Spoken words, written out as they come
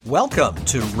Welcome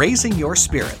to Raising Your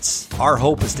Spirits. Our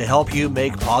hope is to help you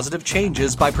make positive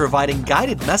changes by providing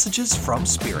guided messages from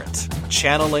Spirit.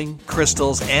 Channeling,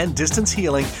 crystals, and distance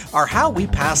healing are how we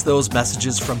pass those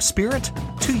messages from Spirit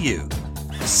to you.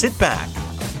 Sit back,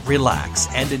 relax,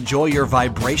 and enjoy your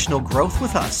vibrational growth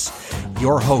with us.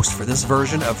 Your host for this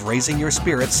version of Raising Your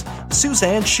Spirits,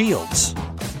 Suzanne Shields.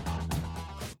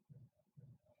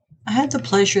 I had the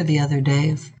pleasure the other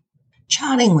day of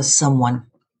chatting with someone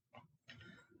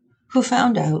who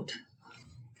found out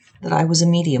that I was a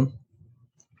medium.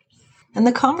 And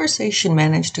the conversation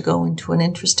managed to go into an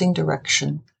interesting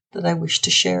direction that I wish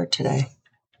to share today.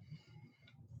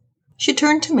 She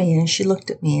turned to me and she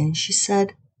looked at me and she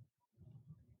said,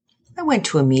 I went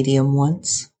to a medium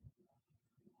once.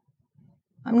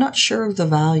 I'm not sure of the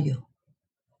value.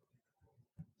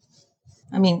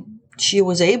 She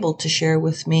was able to share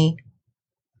with me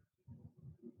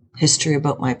history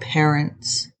about my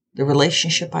parents, the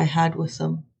relationship I had with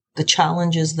them, the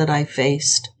challenges that I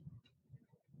faced.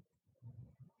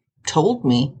 Told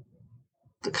me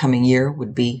the coming year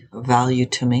would be of value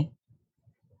to me,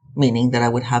 meaning that I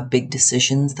would have big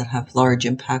decisions that have large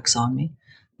impacts on me.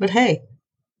 But hey,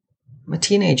 I'm a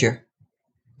teenager.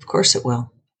 Of course it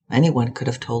will. Anyone could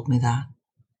have told me that.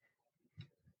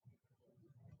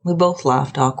 We both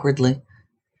laughed awkwardly,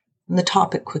 and the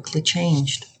topic quickly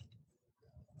changed.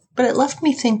 But it left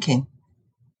me thinking.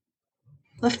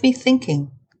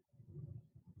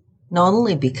 Not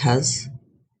only because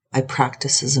I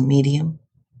practice as a medium,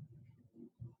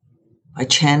 I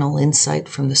channel insight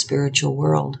from the spiritual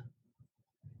world,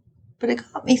 but it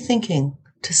got me thinking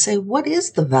to say, what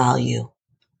is the value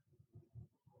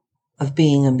of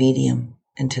being a medium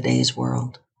in today's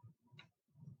world?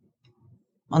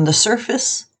 On the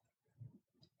surface,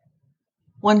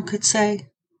 one could say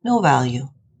no value.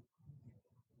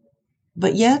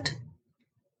 But yet,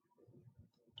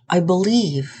 I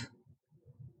believe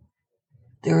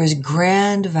there is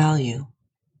grand value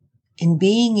in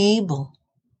being able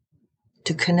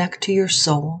to connect to your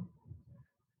soul,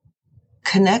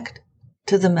 connect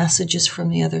to the messages from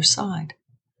the other side.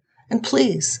 And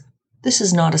please, this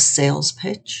is not a sales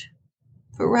pitch,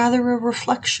 but rather a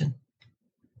reflection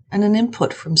and an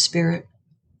input from Spirit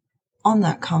on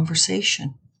that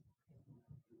conversation.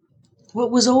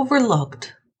 What was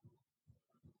overlooked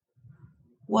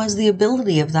was the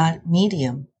ability of that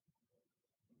medium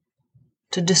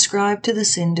to describe to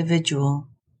this individual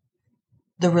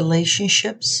the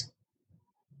relationships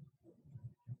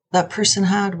that person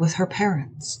had with her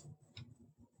parents.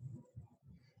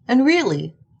 And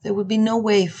really, there would be no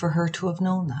way for her to have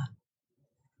known that.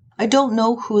 I don't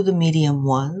know who the medium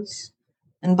was,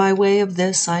 and by way of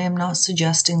this, I am not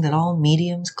suggesting that all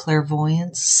mediums,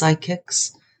 clairvoyants,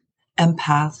 psychics,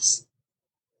 empaths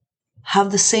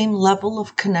have the same level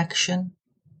of connection,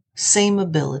 same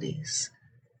abilities,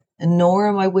 and nor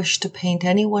am I wish to paint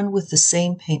anyone with the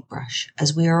same paintbrush,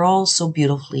 as we are all so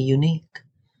beautifully unique.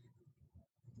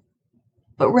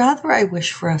 But rather I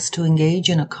wish for us to engage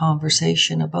in a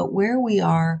conversation about where we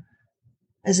are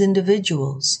as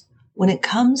individuals when it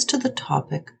comes to the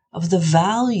topic of the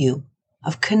value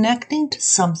of connecting to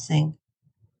something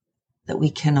that we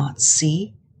cannot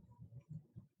see,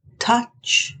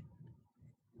 touch,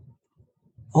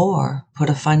 or put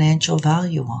a financial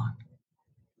value on.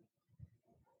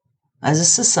 As a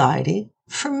society,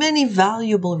 for many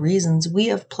valuable reasons, we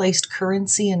have placed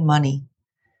currency and money,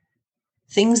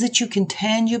 things that you can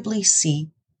tangibly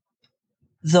see,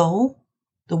 though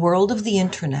the world of the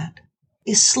internet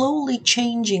is slowly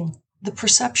changing the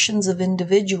perceptions of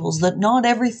individuals that not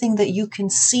everything that you can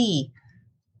see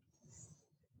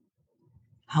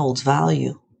holds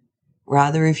value.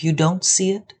 Rather, if you don't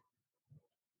see it,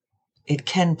 it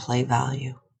can play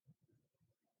value.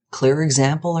 Clear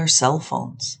example are cell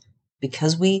phones.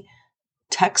 Because we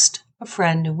text a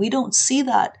friend and we don't see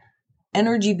that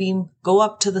energy beam go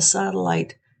up to the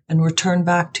satellite and return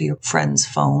back to your friend's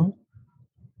phone,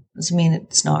 doesn't mean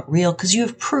it's not real, because you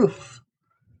have proof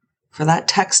for that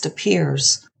text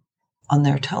appears on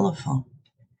their telephone.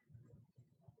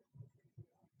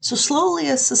 So slowly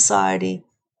as society,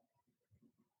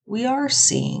 we are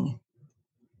seeing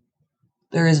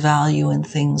there is value in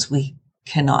things we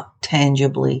cannot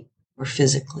tangibly or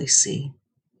physically see.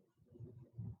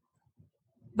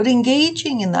 But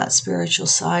engaging in that spiritual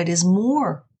side is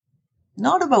more,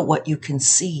 not about what you can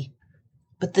see,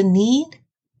 but the need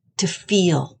to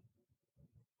feel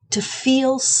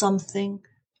something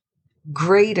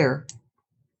greater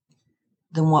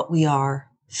than what we are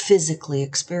physically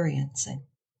experiencing.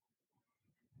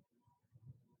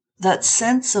 That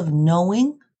sense of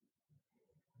knowing,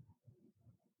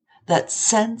 that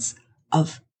sense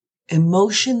of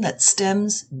emotion that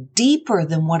stems deeper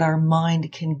than what our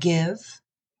mind can give,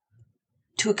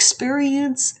 to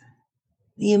experience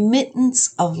the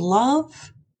emittance of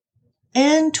love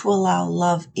and to allow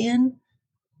love in,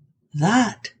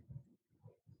 that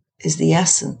is the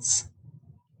essence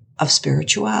of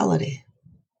spirituality.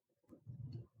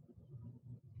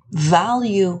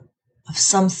 Value of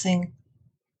something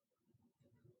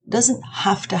doesn't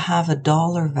have to have a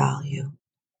dollar value.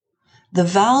 The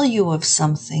value of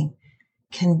something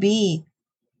can be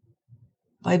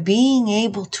by being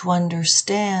able to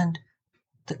understand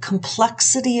the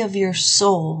complexity of your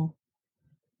soul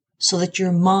so that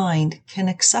your mind can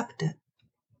accept it.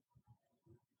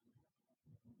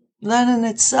 That in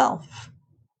itself,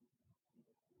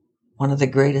 one of the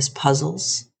greatest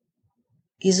puzzles,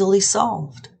 easily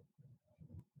solved.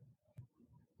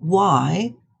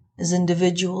 Why, as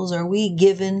individuals, are we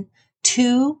given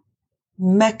two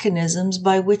mechanisms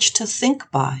by which to think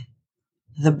by?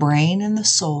 The brain and the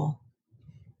soul.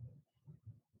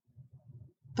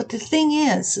 But the thing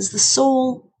is the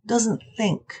soul doesn't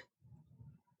think.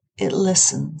 It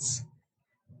listens.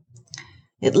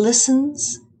 It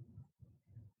listens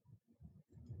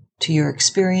to your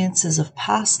experiences of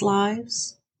past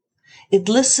lives. It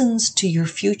listens to your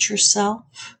future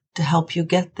self to help you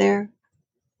get there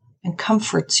and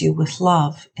comforts you with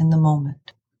love in the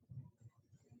moment.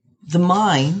 The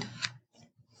mind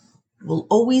will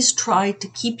always try to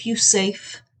keep you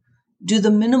safe, do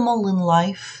the minimal in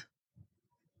life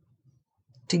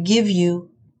to give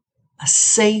you a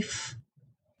safe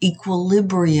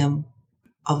equilibrium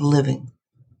of living.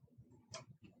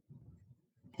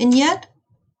 And yet,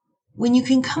 when you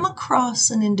can come across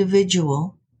an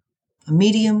individual, a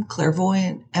medium,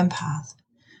 clairvoyant, empath,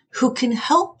 who can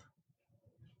help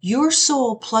your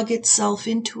soul plug itself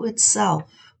into itself,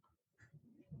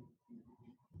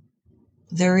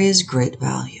 there is great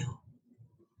value.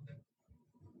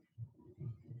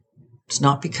 It's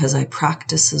not because I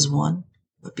practice as one,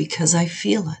 but because I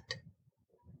feel it.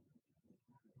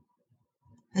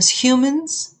 As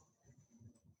humans,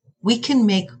 we can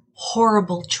make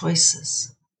horrible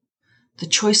choices. The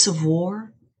choice of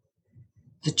war,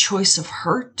 the choice of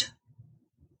hurt,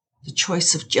 the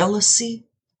choice of jealousy,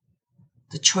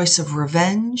 the choice of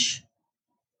revenge,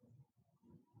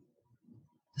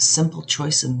 the simple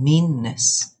choice of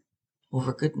meanness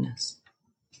over goodness.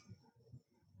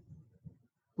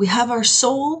 We have our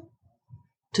soul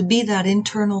to be that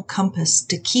internal compass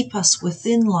to keep us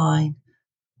within line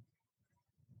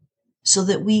so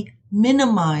that we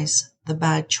minimize the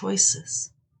bad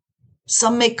choices.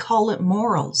 Some may call it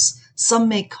morals. Some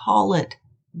may call it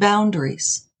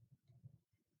boundaries.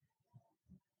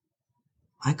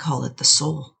 I call it the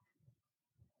soul.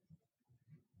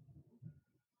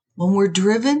 When we're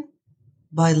driven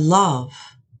by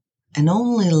love and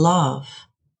only love,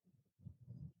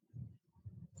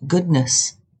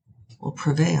 goodness will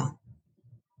prevail.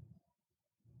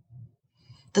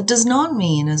 That does not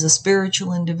mean as a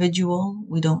spiritual individual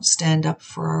we don't stand up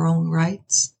for our own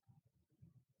rights,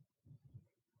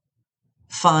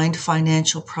 find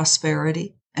financial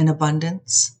prosperity and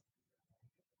abundance.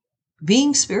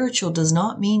 Being spiritual does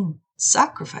not mean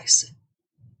sacrificing.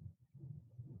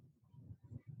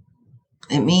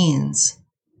 It means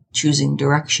choosing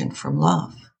direction from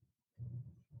love.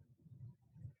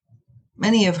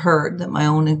 Many have heard that my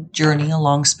own journey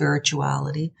along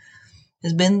spirituality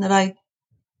has been that I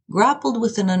grappled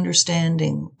with an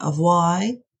understanding of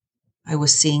why I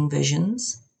was seeing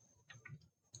visions,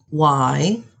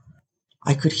 why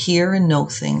I could hear and know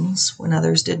things when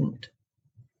others didn't.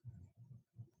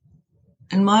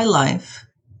 In my life,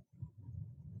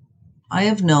 I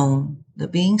have known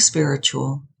that being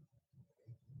spiritual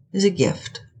is a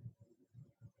gift.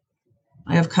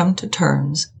 I have come to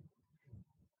terms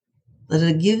that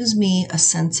it gives me a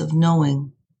sense of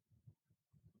knowing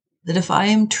that if I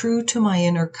am true to my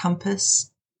inner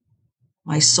compass,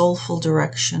 my soulful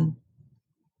direction,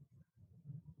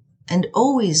 and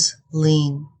always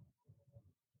lean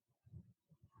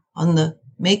on the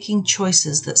making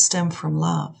choices that stem from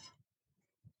love,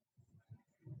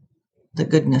 the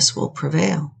goodness will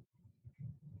prevail.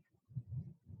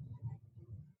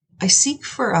 I seek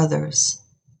for others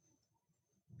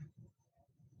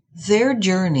their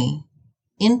journey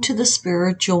into the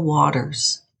spiritual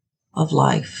waters of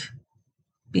life.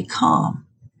 Be calm,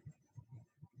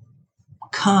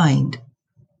 kind,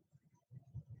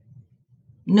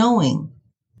 knowing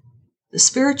the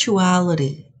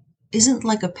spirituality isn't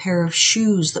like a pair of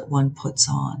shoes that one puts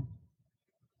on,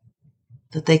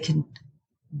 that they can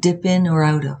dip in or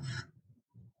out of.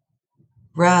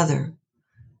 Rather,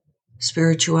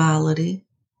 spirituality,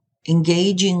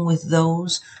 engaging with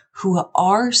those who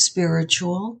are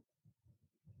spiritual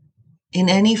in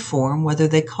any form, whether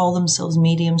they call themselves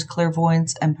mediums,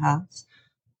 clairvoyants, empaths,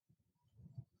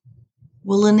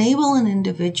 will enable an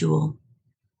individual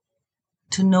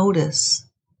to notice,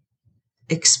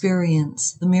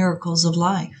 experience the miracles of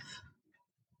life,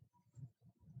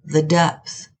 the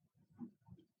depth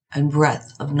and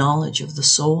breadth of knowledge of the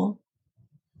soul,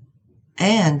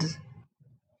 and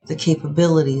the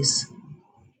capabilities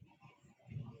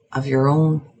of your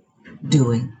own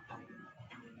doing.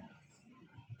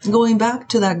 Going back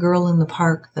to that girl in the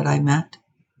park that I met,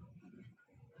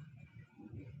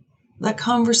 that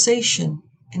conversation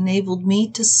enabled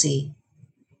me to see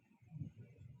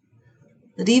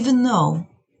that even though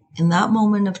in that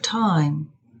moment of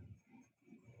time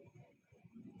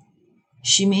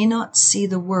she may not see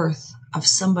the worth of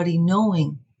somebody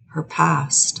knowing her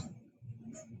past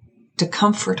to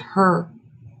comfort her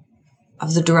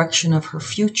of the direction of her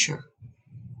future,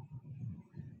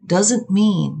 doesn't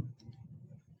mean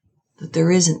that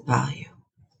there isn't value.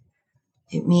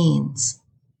 It means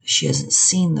she hasn't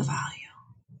seen the value.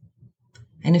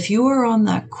 And if you are on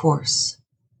that course,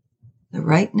 that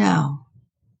right now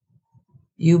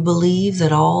you believe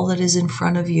that all that is in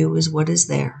front of you is what is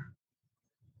there,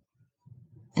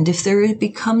 and if there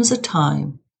becomes a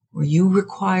time where you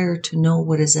require to know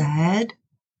what is ahead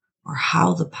or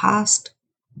how the past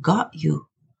got you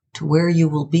to where you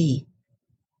will be,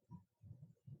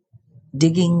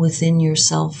 digging within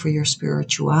yourself for your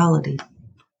spirituality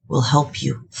will help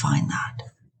you find that.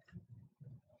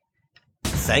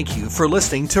 Thank you for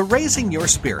listening to Raising Your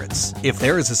Spirits. If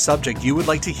there is a subject you would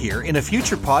like to hear in a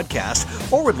future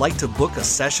podcast or would like to book a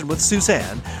session with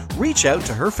Suzanne, reach out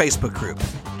to her Facebook group,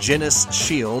 Ginnis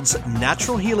Shields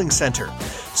Natural Healing Center.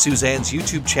 Suzanne's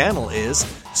YouTube channel is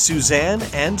Suzanne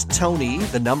and Tony,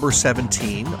 the number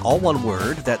 17, all one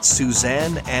word, that's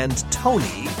Suzanne and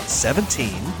Tony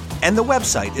 17, and the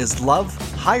website is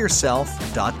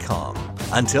lovehigherself.com.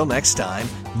 Until next time,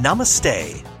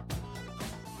 namaste.